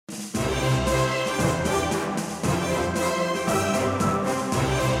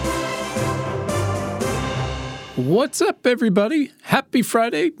What's up, everybody? Happy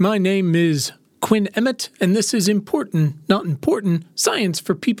Friday. My name is Quinn Emmett, and this is Important, Not Important Science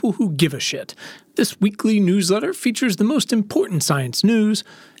for People Who Give a Shit. This weekly newsletter features the most important science news,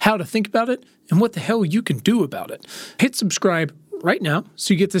 how to think about it, and what the hell you can do about it. Hit subscribe right now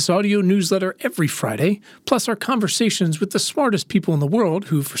so you get this audio newsletter every Friday, plus our conversations with the smartest people in the world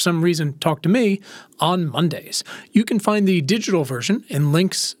who, for some reason, talk to me on Mondays. You can find the digital version and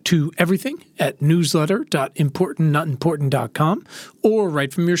links to everything at newsletter.importantnotimportant.com or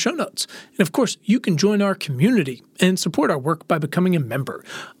right from your show notes. And of course, you can join our community and support our work by becoming a member.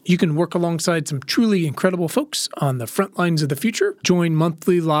 You can work alongside some truly incredible folks on the front lines of the future, join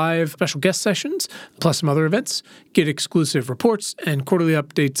monthly live special guest sessions, plus some other events, get exclusive reports and quarterly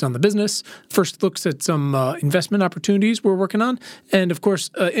updates on the business, first looks at some investment opportunities we're working on, and of course,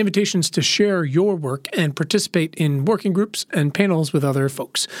 invitations to share your work and participate in working groups and panels with other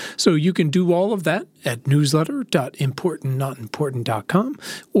folks. So you can do all of that at newsletter.importantnotimportant.com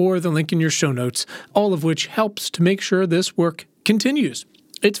or the link in your show notes, all of which helps to make sure this work continues.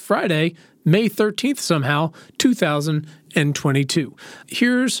 It's Friday, May 13th somehow, 2022.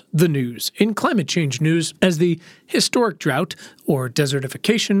 Here's the news. In climate change news, as the historic drought or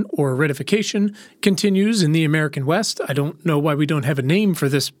desertification or aridification continues in the American West, I don't know why we don't have a name for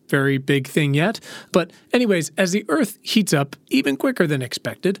this very big thing yet, but anyways, as the Earth heats up even quicker than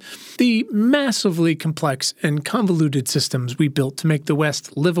expected, the massively complex and convoluted systems we built to make the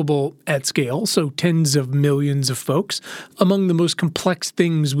West livable at scale, so tens of millions of folks, among the most complex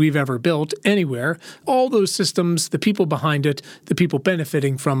things we've ever built anywhere, all those systems, the people behind it, the people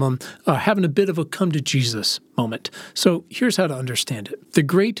benefiting from them, having a bit of a come to Jesus moment. So here's how to understand it. The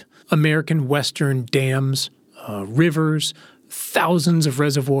great American Western dams, rivers, thousands of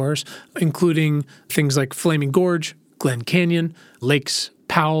reservoirs, including things like Flaming Gorge, Glen Canyon, Lakes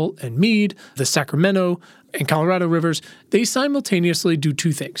Powell and Meade, the Sacramento and Colorado rivers, they simultaneously do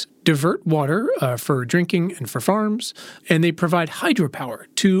two things: divert water for drinking and for farms, and they provide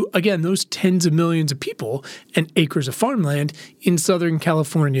hydropower to, again, those tens of millions of people and acres of farmland in Southern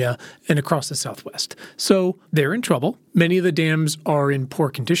California and across the Southwest. So they're in trouble. Many of the dams are in poor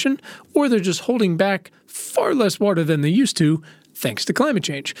condition, or they're just holding back far less water than they used to, thanks to climate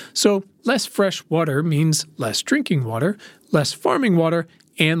change. So less fresh water means less drinking water, less farming water,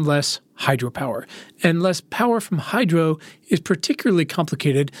 and less hydropower. And less power from hydro is particularly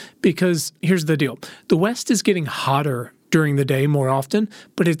complicated because here's the deal. The West is getting hotter during the day more often,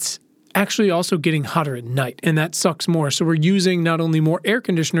 but it's actually also getting hotter at night, and that sucks more. So we're using not only more air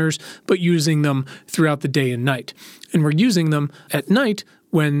conditioners, but using them throughout the day and night. And we're using them at night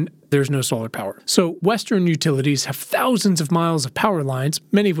when there's no solar power. So Western utilities have thousands of miles of power lines,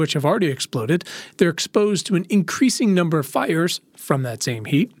 many of which have already exploded. They're exposed to an increasing number of fires from that same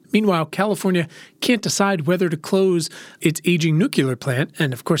heat. Meanwhile, California can't decide whether to close its aging nuclear plant,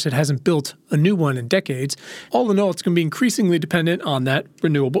 and of course it hasn't built a new one in decades. All in all, it's going to be increasingly dependent on that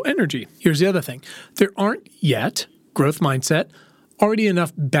renewable energy. Here's the other thing. There aren't yet, growth mindset, already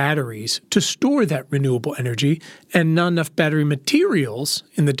enough batteries to store that renewable energy and not enough battery materials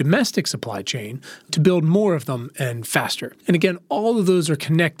in the domestic supply chain to build more of them and faster. And again, all of those are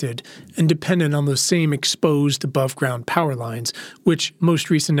connected and dependent on those same exposed above-ground power lines, which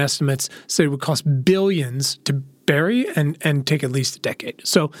most recent estimates say would cost billions to bury and take at least a decade.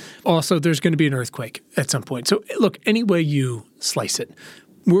 So also there's going to be an earthquake at some point. So look, any way you slice it,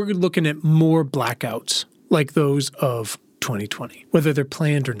 we're looking at more blackouts like those of 2020, whether they're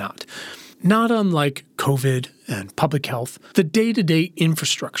planned or not. Not unlike COVID and public health, the day-to-day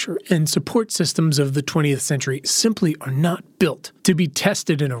infrastructure and support systems of the 20th century simply are not built to be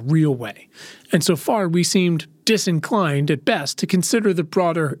tested in a real way. And so far, we seemed disinclined at best to consider the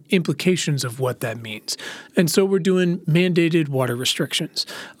broader implications of what that means. And so we're doing mandated water restrictions,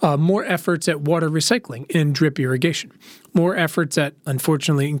 more efforts at water recycling and drip irrigation, more efforts at,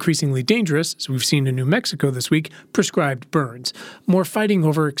 unfortunately, increasingly dangerous, as we've seen in New Mexico this week, prescribed burns, more fighting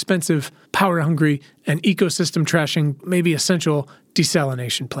over expensive, power-hungry, and ecosystem trashing, maybe essential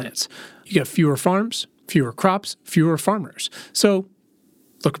desalination plants. You got fewer farms, fewer crops, fewer farmers. So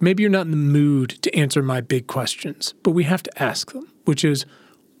look, maybe you're not in the mood to answer my big questions, but we have to ask them, which is,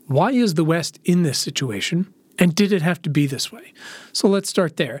 why is the West in this situation, and did it have to be this way? So let's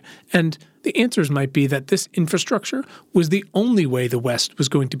start there. And the answers might be that this infrastructure was the only way the West was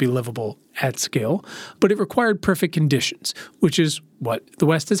going to be livable at scale, but it required perfect conditions, which is what the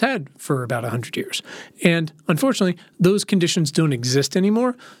West has had for about 100 years. And unfortunately, those conditions don't exist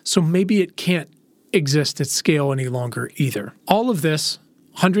anymore, so maybe it can't exist at scale any longer either. All of this,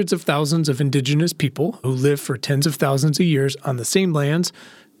 hundreds of thousands of indigenous people who live for tens of thousands of years on the same lands,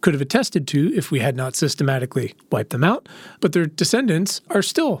 could have attested to if we had not systematically wiped them out, but their descendants are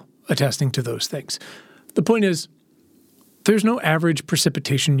still attesting to those things. The point is, there's no average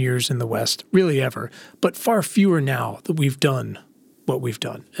precipitation years in the West, really ever, but far fewer now that we've done what we've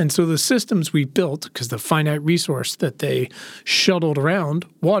done. And so the systems we built, because the finite resource that they shuttled around,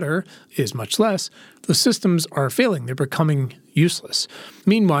 water, is much less, the systems are failing. They're becoming useless.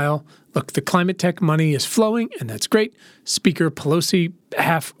 Meanwhile, look, the climate tech money is flowing, and that's great. Speaker Pelosi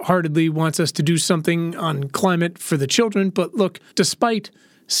half-heartedly wants us to do something on climate for the children. But look, despite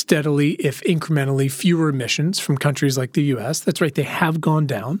steadily, if incrementally, fewer emissions from countries like the U.S., that's right, they have gone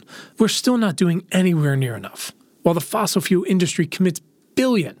down, we're still not doing anywhere near enough, while the fossil fuel industry commits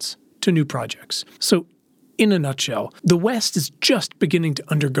billions to new projects. So, in a nutshell, the West is just beginning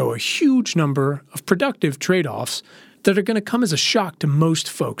to undergo a huge number of productive trade-offs that are going to come as a shock to most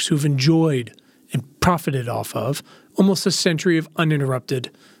folks who've enjoyed and profited off of almost a century of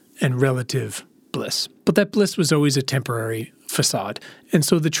uninterrupted and relative bliss. But that bliss was always a temporary facade. And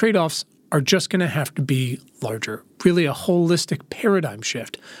so the trade-offs are just going to have to be larger, really a holistic paradigm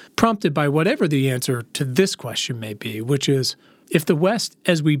shift, prompted by whatever the answer to this question may be, which is, if the West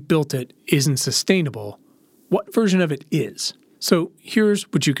as we built it isn't sustainable, what version of it is? So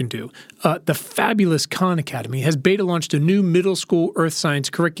here's what you can do. The fabulous Khan Academy has beta launched a new middle school earth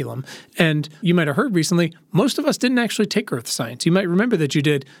science curriculum. And you might have heard recently, most of us didn't actually take earth science. You might remember that you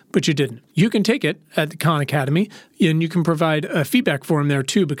did, but you didn't. You can take it at the Khan Academy, and you can provide a feedback form there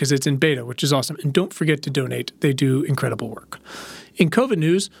too, because it's in beta, which is awesome. And don't forget to donate. They do incredible work. In COVID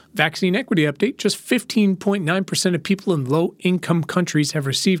news, vaccine equity update, just 15.9% of people in low-income countries have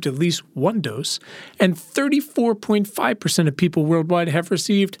received at least one dose, and 34.5% of people worldwide have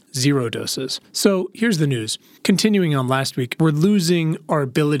received 0 doses. So here's the news. Continuing on last week, we're losing our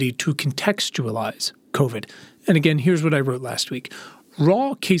ability to contextualize COVID. And again, here's what I wrote last week.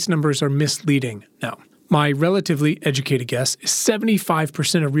 Raw case numbers are misleading now. My relatively educated guess is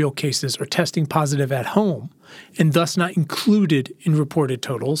 75% of real cases are testing positive at home and thus not included in reported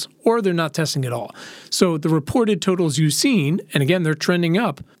totals, or they're not testing at all. So the reported totals you've seen, and again, they're trending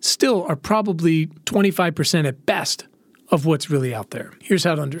up, still are probably 25% at best of what's really out there. Here's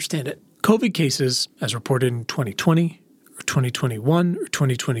how to understand it. COVID cases, as reported in 2020 or 2021 or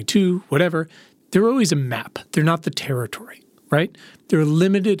 2022, whatever, they're always a map. They're not the territory, right? They're a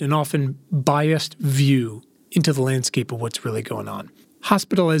limited and often biased view into the landscape of what's really going on.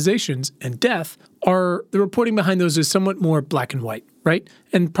 Hospitalizations and death the reporting behind those is somewhat more black and white, right?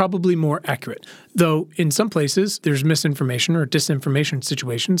 And probably more accurate. Though in some places there's misinformation or disinformation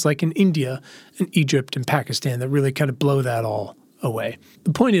situations like in India and Egypt and Pakistan that really kind of blow that all away.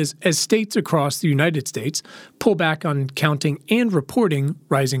 The point is, as states across the United States pull back on counting and reporting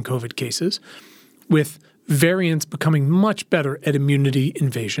rising COVID cases, with variants becoming much better at immunity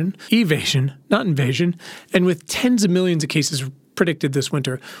evasion, not invasion, and with tens of millions of cases predicted this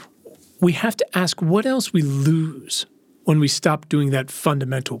winter, we have to ask what else we lose when we stop doing that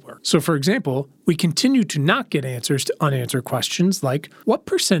fundamental work. So, for example, we continue to not get answers to unanswered questions like, what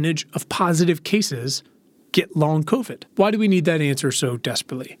percentage of positive cases get long COVID? Why do we need that answer so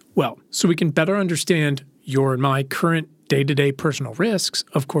desperately? Well, so we can better understand your and my current day-to-day personal risks,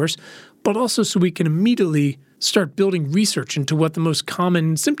 of course, but also so we can immediately start building research into what the most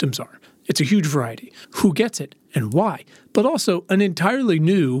common symptoms are. It's a huge variety. Who gets it and why? But also an entirely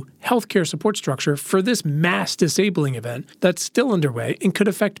new healthcare support structure for this mass disabling event that's still underway and could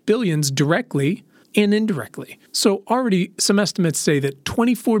affect billions directly and indirectly. So already some estimates say that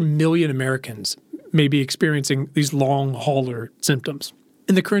 24 million Americans may be experiencing these long hauler symptoms.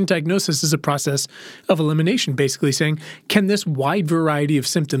 And the current diagnosis is a process of elimination, basically saying, can this wide variety of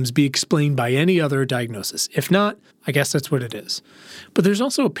symptoms be explained by any other diagnosis? If not, I guess that's what it is. But there's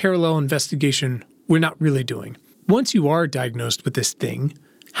also a parallel investigation we're not really doing. Once you are diagnosed with this thing,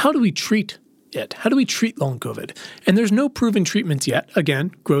 how do we treat it? How do we treat long COVID? And there's no proven treatments yet.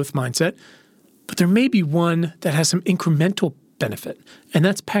 Again, growth mindset. But there may be one that has some incremental benefit, and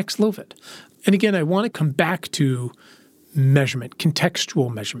that's Paxlovid. And again, I want to come back to measurement,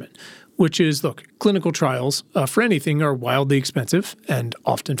 contextual measurement, which is, look, clinical trials for anything are wildly expensive and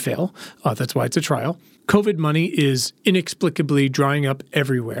often fail. That's why it's a trial. COVID money is inexplicably drying up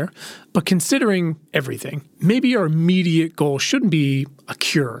everywhere. But considering everything, maybe our immediate goal shouldn't be a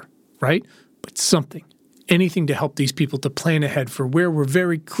cure, right? But something, anything to help these people to plan ahead for where we're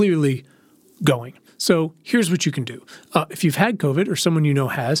very clearly going. So here's what you can do. If you've had COVID or someone you know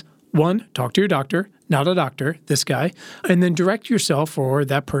has, One, talk to your doctor, not a doctor, this guy, and then direct yourself or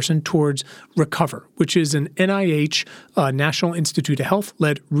that person towards Recover, which is an NIH, National Institute of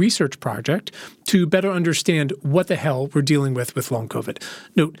Health-led research project to better understand what the hell we're dealing with long COVID.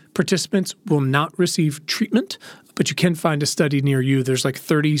 Note, participants will not receive treatment, but you can find a study near you. There's like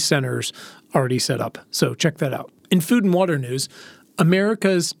 30 centers already set up, so check that out. In food and water news,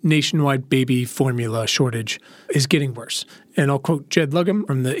 America's nationwide baby formula shortage is getting worse. And I'll quote Jed Lugham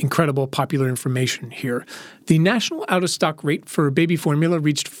from the incredible Popular Information here. The national out-of-stock rate for baby formula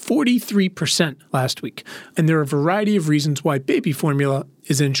reached 43% last week. And there are a variety of reasons why baby formula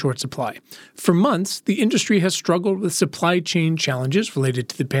is in short supply. For months, the industry has struggled with supply chain challenges related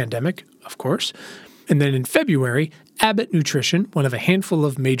to the pandemic, of course. And then in February, Abbott Nutrition, one of a handful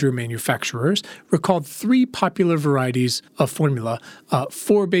of major manufacturers, recalled 3 popular varieties of formula.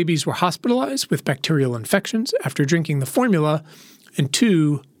 4 babies were hospitalized with bacterial infections after drinking the formula, and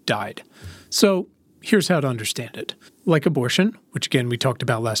 2 died. So here's how to understand it. Like abortion, which again we talked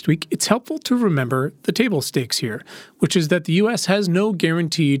about last week, it's helpful to remember the table stakes here, which is that the U.S. has no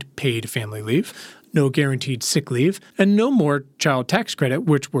guaranteed paid family leave, no guaranteed sick leave, and no more child tax credit,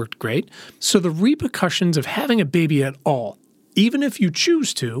 which worked great. So the repercussions of having a baby at all, even if you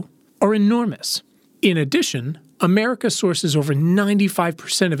choose to, are enormous. In addition, America sources over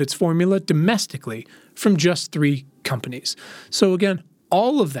 95% of its formula domestically from just 3 companies. So again,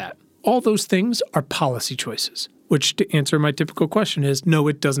 all of that, all those things are policy choices, which to answer my typical question is, no,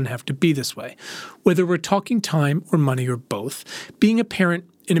 it doesn't have to be this way. Whether we're talking time or money or both, being a parent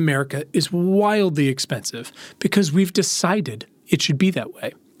in America is wildly expensive because we've decided it should be that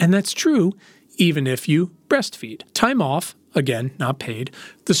way. And that's true even if you breastfeed. Time off, again, not paid,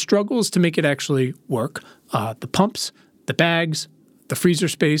 the struggles to make it actually work, the pumps, the bags, the freezer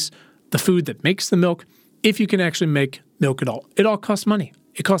space, the food that makes the milk, if you can actually make milk at all. It all costs money.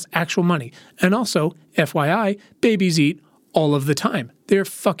 It costs actual money. And also, FYI, babies eat all of the time. They're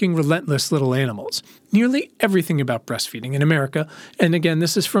fucking relentless little animals. Nearly everything about breastfeeding in America, and again,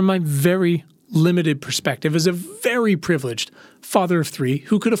 this is from my very limited perspective as a very privileged father of 3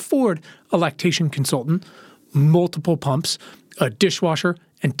 who could afford a lactation consultant, multiple pumps, a dishwasher,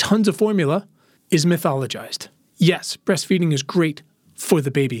 and tons of formula, is mythologized. Yes, breastfeeding is great for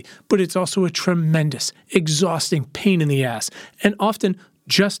the baby, but it's also a tremendous, exhausting pain in the ass, and often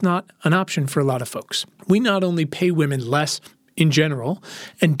just not an option for a lot of folks. We not only pay women less in general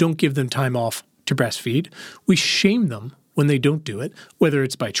and don't give them time off to breastfeed, we shame them when they don't do it, whether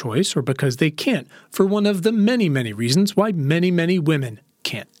it's by choice or because they can't, for one of the many, many reasons why many, many women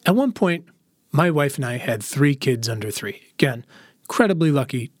can't. At one point, my wife and I had 3 kids under 3. Again, incredibly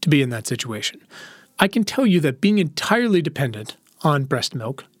lucky to be in that situation. I can tell you that being entirely dependent on breast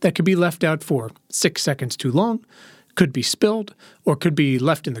milk that could be left out for 6 seconds too long, could be spilled, or could be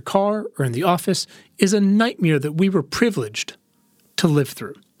left in the car or in the office, is a nightmare that we were privileged to live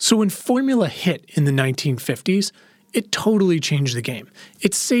through. So when formula hit in the 1950s, it totally changed the game.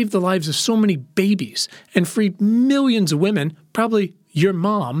 It saved the lives of so many babies and freed millions of women, probably your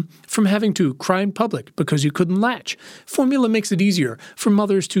mom, from having to cry in public because you couldn't latch. Formula makes it easier for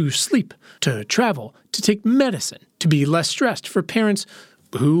mothers to sleep, to travel, to take medicine, to be less stressed for parents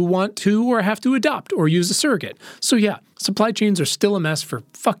who want to or have to adopt or use a surrogate. So yeah, supply chains are still a mess for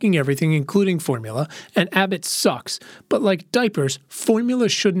fucking everything, including formula, and Abbott sucks. But like diapers, formula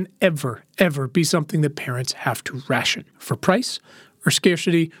shouldn't ever, ever be something that parents have to ration for price or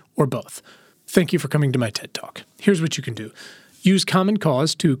scarcity or both. Thank you for coming to my TED Talk. Here's what you can do. Use Common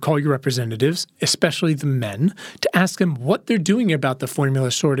Cause to call your representatives, especially the men, to ask them what they're doing about the formula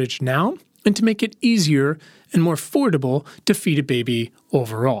shortage now and to make it easier and more affordable to feed a baby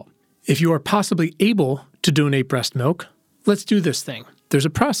overall. If you are possibly able to donate breast milk, let's do this thing. There's a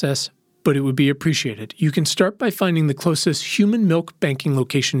process, but it would be appreciated. You can start by finding the closest human milk banking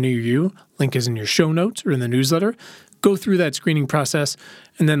location near you. Link is in your show notes or in the newsletter. Go through that screening process,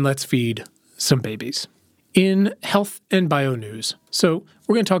 and then let's feed some babies. In health and bio news, so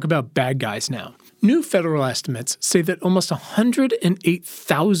we're going to talk about bad guys now. New federal estimates say that almost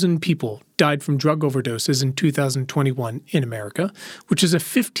 108,000 people died from drug overdoses in 2021 in America, which is a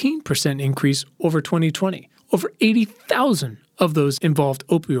 15% increase over 2020. Over 80,000 of those involved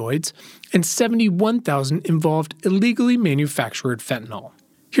opioids, and 71,000 involved illegally manufactured fentanyl.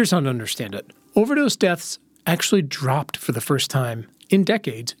 Here's how to understand it. Overdose deaths actually dropped for the first time in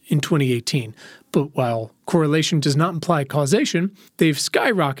decades in 2018. But while correlation does not imply causation, they've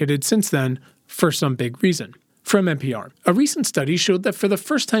skyrocketed since then for some big reason. From NPR, a recent study showed that for the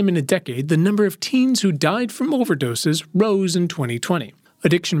first time in a decade, the number of teens who died from overdoses rose in 2020.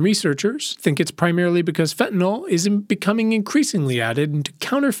 Addiction researchers think it's primarily because fentanyl is becoming increasingly added into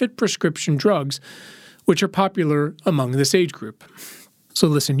counterfeit prescription drugs, which are popular among this age group. So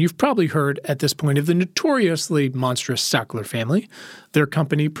listen, you've probably heard at this point of the notoriously monstrous Sackler family, their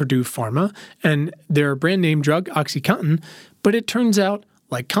company Purdue Pharma, and their brand name drug OxyContin, but it turns out,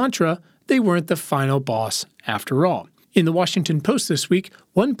 like Contra, they weren't the final boss after all. In the Washington Post this week,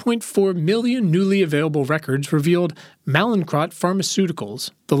 1.4 million newly available records revealed Mallinckrodt Pharmaceuticals,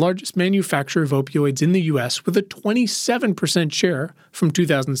 the largest manufacturer of opioids in the U.S. with a 27% share from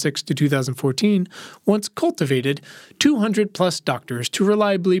 2006 to 2014, once cultivated 200-plus doctors to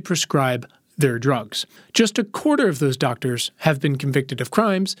reliably prescribe their drugs. Just a quarter of those doctors have been convicted of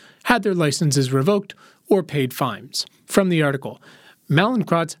crimes, had their licenses revoked, or paid fines. From the article,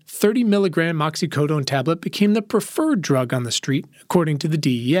 Mallinckrodt's 30-milligram oxycodone tablet became the preferred drug on the street, according to the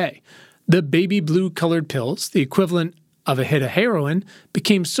DEA. The baby blue-colored pills, the equivalent of a hit of heroin,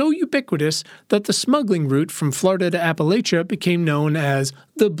 became so ubiquitous that the smuggling route from Florida to Appalachia became known as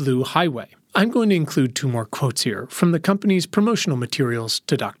the Blue Highway. I'm going to include 2 more quotes here from the company's promotional materials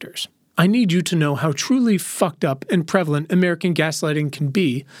to doctors. I need you to know how truly fucked up and prevalent American gaslighting can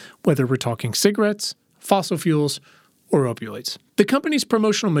be, whether we're talking cigarettes, fossil fuels, or opioids. The company's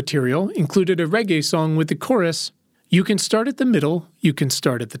promotional material included a reggae song with the chorus, "You can start at the middle, you can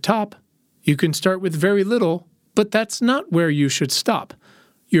start at the top, you can start with very little, but that's not where you should stop.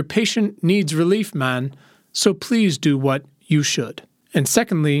 Your patient needs relief, man, so please do what you should." And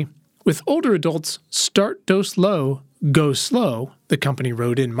secondly, with older adults, start dose low, go slow, the company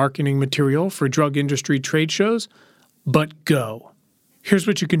wrote in marketing material for drug industry trade shows, but go. Here's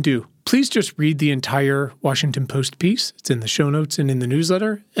what you can do. Please just read the entire Washington Post piece. It's in the show notes and in the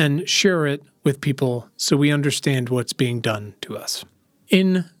newsletter, and share it with people so we understand what's being done to us.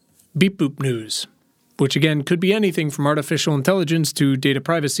 In Beep Boop News, which again could be anything from artificial intelligence to data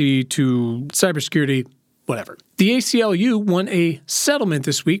privacy to cybersecurity, whatever. The ACLU won a settlement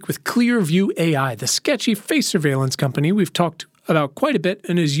this week with Clearview AI, the sketchy face surveillance company we've talked about quite a bit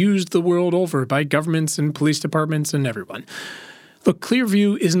and is used the world over by governments and police departments and everyone. Look,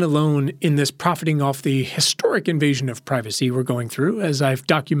 Clearview isn't alone in this profiting off the historic invasion of privacy we're going through, as I've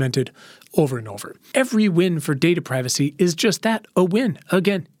documented over and over. Every win for data privacy is just that, a win.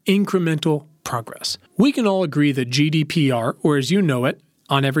 Again, incremental progress. We can all agree that GDPR, or as you know it,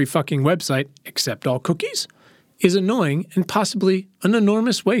 on every fucking website, except all cookies, is annoying and possibly an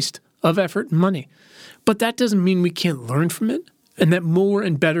enormous waste of effort and money. But that doesn't mean we can't learn from it, and that more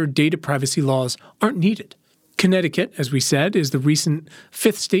and better data privacy laws aren't needed. Connecticut, as we said, is the recent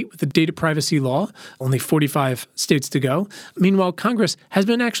 5th state with a data privacy law, only 45 states to go. Meanwhile, Congress has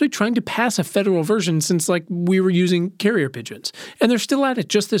been actually trying to pass a federal version since, we were using carrier pigeons. And they're still at it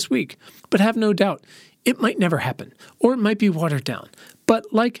just this week. But have no doubt, it might never happen, or it might be watered down.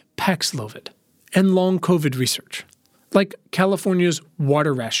 But like Paxlovid and long COVID research, like California's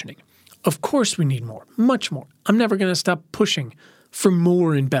water rationing, of course we need more, much more. I'm never going to stop pushing for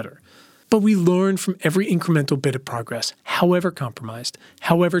more and better. But we learn from every incremental bit of progress, however compromised,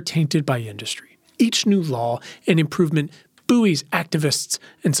 however tainted by industry. Each new law and improvement buoys activists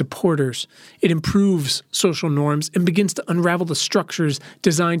and supporters. It improves social norms and begins to unravel the structures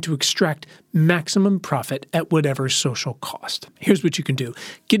designed to extract maximum profit at whatever social cost. Here's what you can do.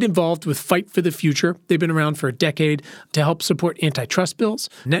 Get involved with Fight for the Future. They've been around for a decade to help support antitrust bills,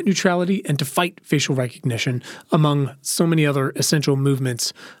 net neutrality, and to fight facial recognition, among so many other essential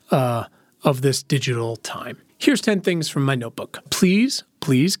movements of this digital time. Here's 10 things from my notebook. Please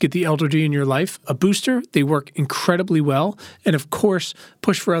get the elderly in your life a booster. They work incredibly well. And of course,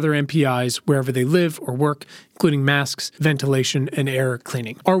 push for other MPIs wherever they live or work, including masks, ventilation, and air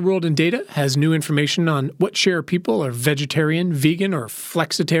cleaning. Our World in Data has new information on what share of people are vegetarian, vegan, or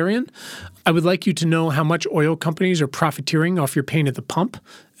flexitarian. I would like you to know how much oil companies are profiteering off your pain at the pump,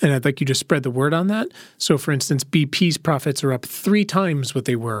 and I'd like you to spread the word on that. So for instance, BP's profits are up 3 times what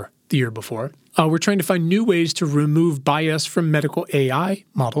they were the year before. We're trying to find new ways to remove bias from medical AI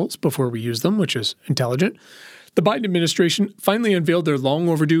models before we use them, which is intelligent. The Biden administration finally unveiled their long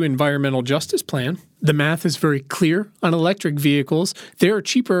overdue environmental justice plan. The math is very clear on electric vehicles. They are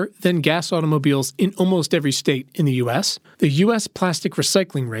cheaper than gas automobiles in almost every state in the U.S. The U.S. plastic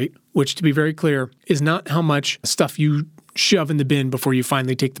recycling rate, which to be very clear, is not how much stuff you shove in the bin before you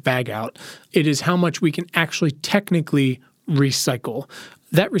finally take the bag out. It is how much we can actually technically recycle.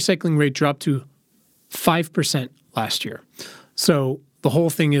 That recycling rate dropped to 5% last year. So the whole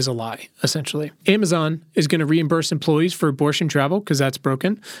thing is a lie, essentially. Amazon is going to reimburse employees for abortion travel because that's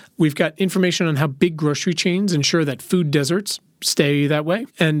broken. We've got information on how big grocery chains ensure that food deserts stay that way,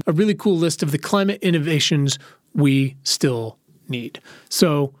 and a really cool list of the climate innovations we still need.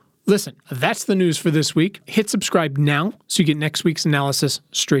 So listen, that's the news for this week. Hit subscribe now so you get next week's analysis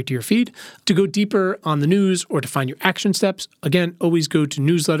straight to your feed. To go deeper on the news or to find your action steps, again, always go to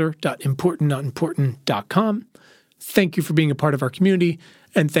newsletter.importantnotimportant.com. Thank you for being a part of our community,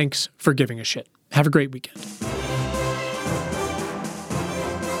 and thanks for giving a shit. Have a great weekend.